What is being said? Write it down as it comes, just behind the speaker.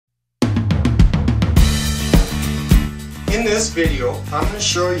In this video, I'm going to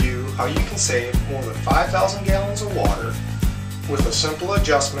show you how you can save more than 5,000 gallons of water with a simple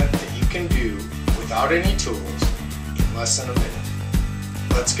adjustment that you can do without any tools in less than a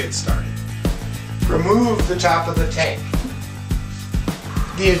minute. Let's get started. Remove the top of the tank.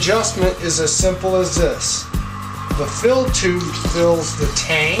 The adjustment is as simple as this. The fill tube fills the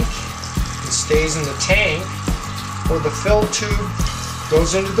tank and stays in the tank, or the fill tube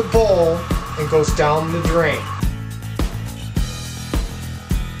goes into the bowl and goes down the drain.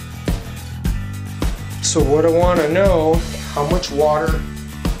 So what I want to know, how much water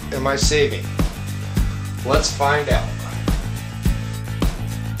am I saving? Let's find out.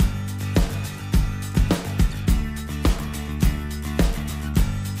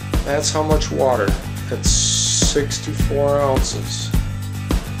 That's how much water. That's 64 ounces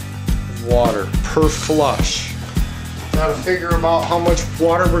of water per flush. Now to figure out how much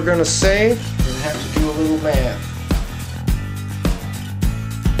water we're going to save, we're going to have to do a little math.